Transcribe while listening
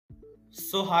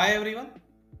So, hi everyone.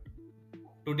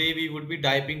 Today we would be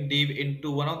diving deep into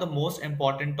one of the most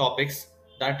important topics,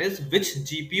 that is which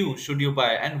GPU should you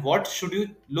buy and what should you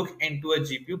look into a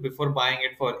GPU before buying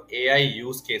it for AI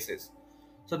use cases.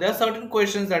 So there are certain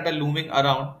questions that are looming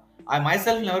around. I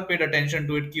myself never paid attention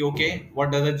to it. Okay,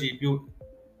 what does a GPU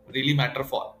really matter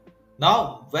for?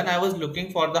 Now, when I was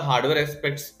looking for the hardware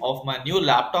aspects of my new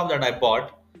laptop that I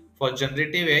bought for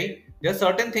generative AI, there are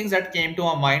certain things that came to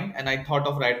my mind and I thought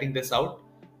of writing this out.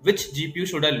 Which GPU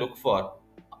should I look for?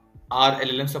 Are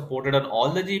LLM supported on all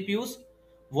the GPUs?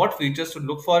 What features to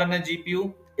look for in a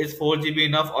GPU? Is 4 GB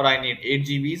enough or I need 8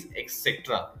 GBs,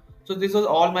 etc. So this was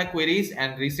all my queries,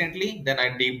 and recently then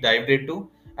I deep dived into,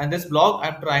 and this blog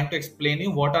I'm trying to explain you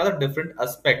what are the different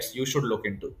aspects you should look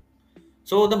into.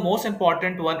 So the most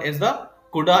important one is the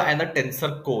CUDA and the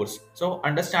tensor cores. So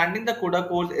understanding the CUDA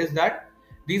cores is that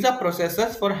these are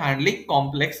processors for handling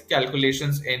complex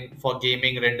calculations in for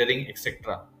gaming, rendering,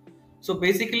 etc. So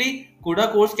basically,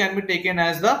 CUDA cores can be taken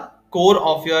as the core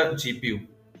of your GPU.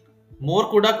 More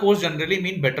CUDA cores generally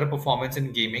mean better performance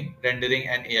in gaming, rendering,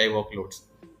 and AI workloads.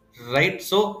 Right?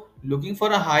 So looking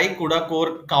for a high CUDA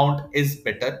core count is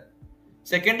better.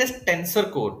 Second is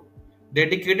tensor core,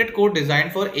 dedicated core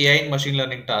designed for AI and machine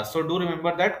learning tasks. So do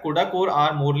remember that CUDA core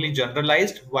are morely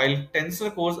generalized, while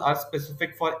tensor cores are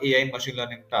specific for AI and machine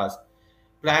learning tasks,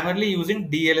 primarily using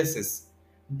DLSS,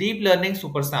 deep learning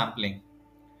super sampling.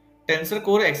 Tensor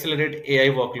Core accelerate AI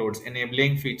workloads,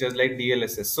 enabling features like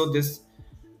DLSS. So this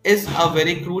is a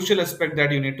very crucial aspect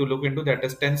that you need to look into. That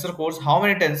is tensor cores. How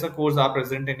many tensor cores are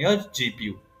present in your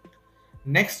GPU?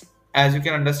 Next, as you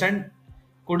can understand,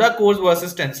 CUDA cores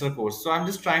versus tensor cores. So I'm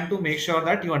just trying to make sure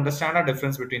that you understand the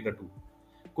difference between the two.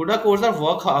 CUDA cores are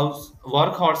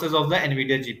workhorses of the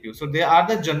NVIDIA GPU. So they are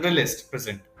the generalist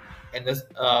present in this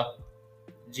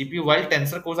GPU, while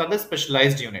tensor cores are the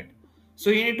specialized unit. So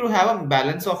you need to have a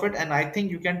balance of it, and I think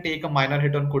you can take a minor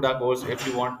hit on CUDA cores if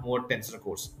you want more tensor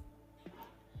cores.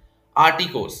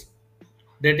 RT cores,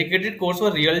 dedicated cores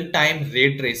for real-time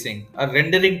ray tracing, a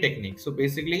rendering technique. So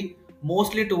basically,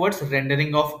 mostly towards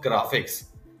rendering of graphics,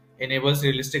 enables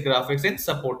realistic graphics in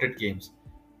supported games.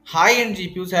 High-end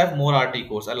GPUs have more RT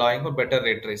cores, allowing for better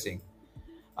ray tracing.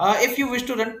 If you wish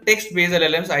to run text-based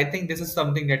LLMs, I think this is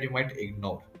something that you might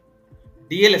ignore.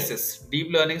 DLSS,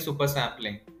 deep learning super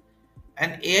sampling,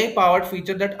 an AI powered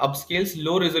feature that upscales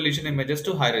low resolution images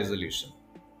to high resolution.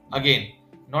 Again,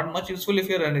 not much useful if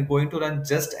you're going to run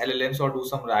just LLMs or do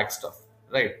some RAG stuff,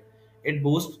 right? It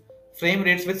boosts frame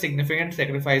rates with significant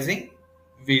sacrificing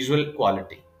visual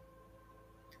quality.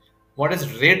 What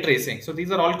is ray tracing? So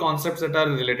these are all concepts that are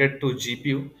related to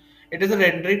GPU. It is a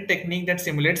rendering technique that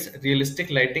simulates realistic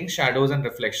lighting, shadows, and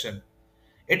reflection.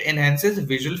 It enhances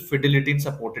visual fidelity in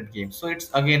supported games. So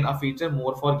it's again a feature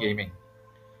more for gaming.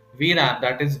 VRAM,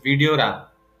 that is video RAM,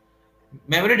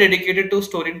 memory dedicated to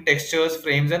storing textures,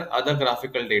 frames, and other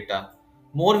graphical data.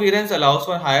 More VRAMs allows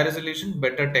for higher resolution,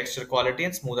 better texture quality,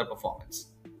 and smoother performance.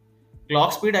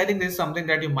 Clock speed, I think this is something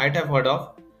that you might have heard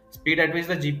of. Speed at which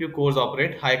the GPU cores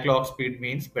operate. High clock speed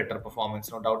means better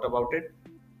performance, no doubt about it.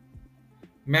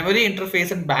 Memory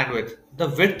interface and bandwidth. The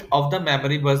width of the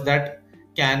memory bus that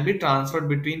can be transferred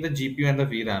between the GPU and the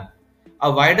VRAM. A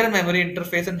wider memory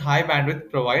interface and high bandwidth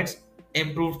provides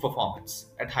improved performance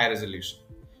at high resolution.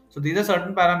 So these are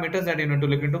certain parameters that you need to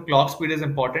look into. Clock speed is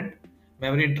important.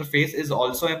 Memory interface is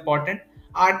also important.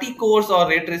 RT cores or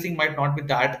ray tracing might not be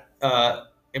that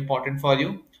important for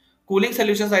you. Cooling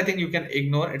solutions, I think you can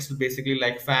ignore. It's basically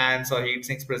like fans or heat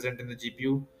sinks present in the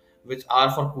GPU, which are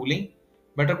for cooling.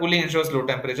 Better cooling ensures low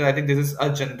temperature. I think this is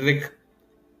a generic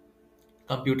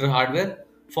computer hardware.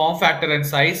 Form factor and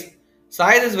size.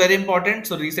 Size is very important.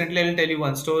 So recently, I'll tell you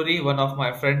one story. One of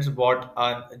my friends bought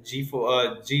a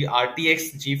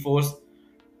GRTX GeForce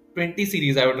 20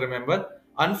 series, I would remember.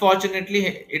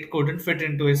 Unfortunately, it couldn't fit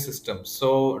into his system.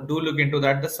 So do look into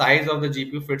that. The size of the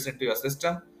GPU fits into your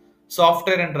system.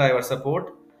 Software and driver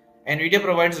support. NVIDIA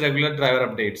provides regular driver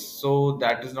updates, so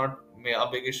that is not a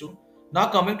big issue. Now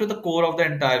coming to the core of the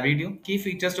entire video, key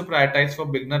features to prioritize for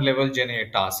beginner level Gen AI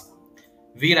tasks.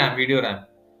 VRAM, video RAM.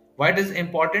 Why it is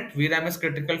important? VRAM is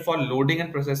critical for loading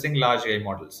and processing large AI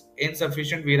models.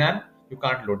 Insufficient VRAM, you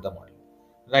can't load the model.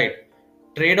 Right.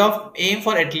 Trade-off, aim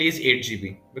for at least 8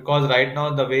 GB, because right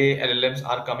now the way LLMs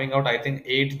are coming out, I think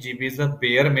 8 GB is the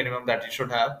bare minimum that you should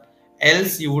have.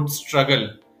 Else you would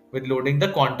struggle with loading the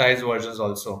quantized versions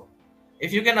also.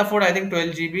 If you can afford, I think 12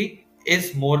 GB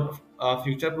is more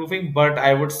future proofing, but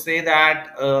I would say that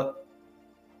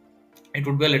it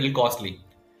would be a little costly.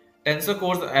 Tensor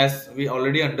cores, as we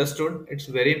already understood, it's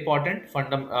very important.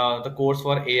 The course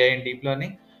for AI and deep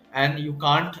learning, and you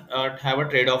can't have a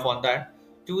trade-off on that.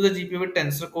 Choose a GPU with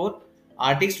Tensor Core,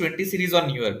 RTX 20 series or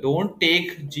newer. Don't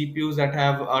take GPUs that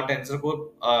have a Tensor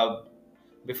Core.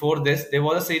 Before this, there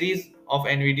was a series of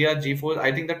NVIDIA GeForce,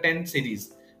 I think the 10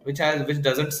 series, which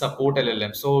doesn't support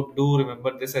LLM. So do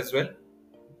remember this as well.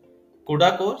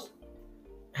 CUDA cores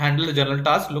handle the general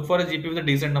task. Look for a GPU with a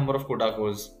decent number of CUDA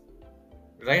cores,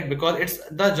 right? Because it's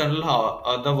the general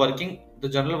how the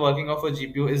general working of a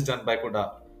GPU is done by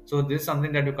CUDA. So this is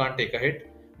something that you can't take a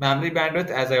hit. Memory bandwidth,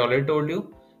 as I already told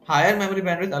you, higher memory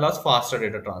bandwidth allows faster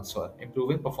data transfer,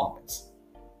 improving performance.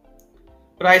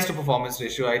 Price to performance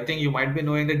ratio, I think you might be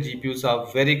knowing that GPUs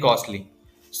are very costly.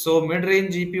 So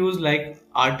mid-range GPUs like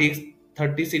RTX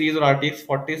 30 series or RTX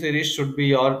 40 series should be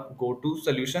your go-to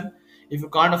solution. If you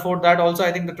can't afford that also,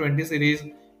 I think the 20 series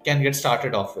can get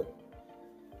started off with.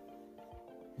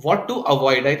 What to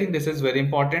avoid? I think this is very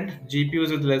important. GPUs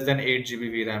with less than 8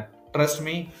 GB VRAM. Trust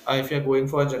me, if you're going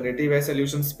for a generative AI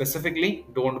solution specifically,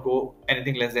 don't go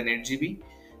anything less than 8 GB.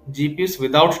 GPUs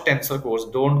without tensor cores,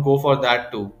 don't go for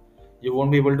that too. You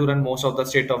won't be able to run most of the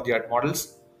state of the art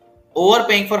models.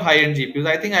 Overpaying for high end GPUs,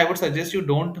 I think I would suggest you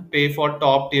don't pay for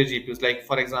top tier GPUs. Like,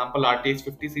 for example, RTX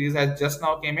 50 series has just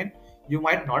now came in, you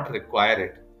might not require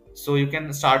it. So, you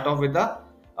can start off with the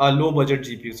low budget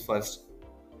GPUs first.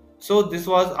 So this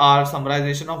was our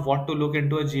summarization of what to look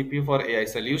into a GPU for AI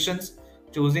solutions.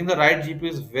 Choosing the right GPU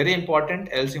is very important,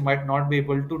 else you might not be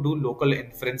able to do local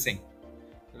inferencing.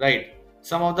 Right.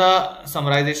 Some of the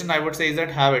summarization I would say is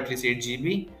that have at least 8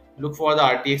 GB. Look for the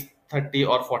RTX 30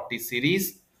 or 40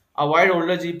 series. Avoid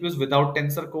older GPUs without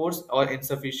tensor cores or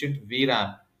insufficient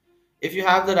VRAM. If you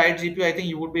have the right GPU, I think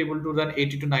you would be able to run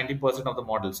 80 to 90% of the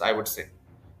models, I would say.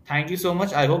 Thank you so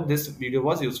much. I hope this video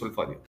was useful for you.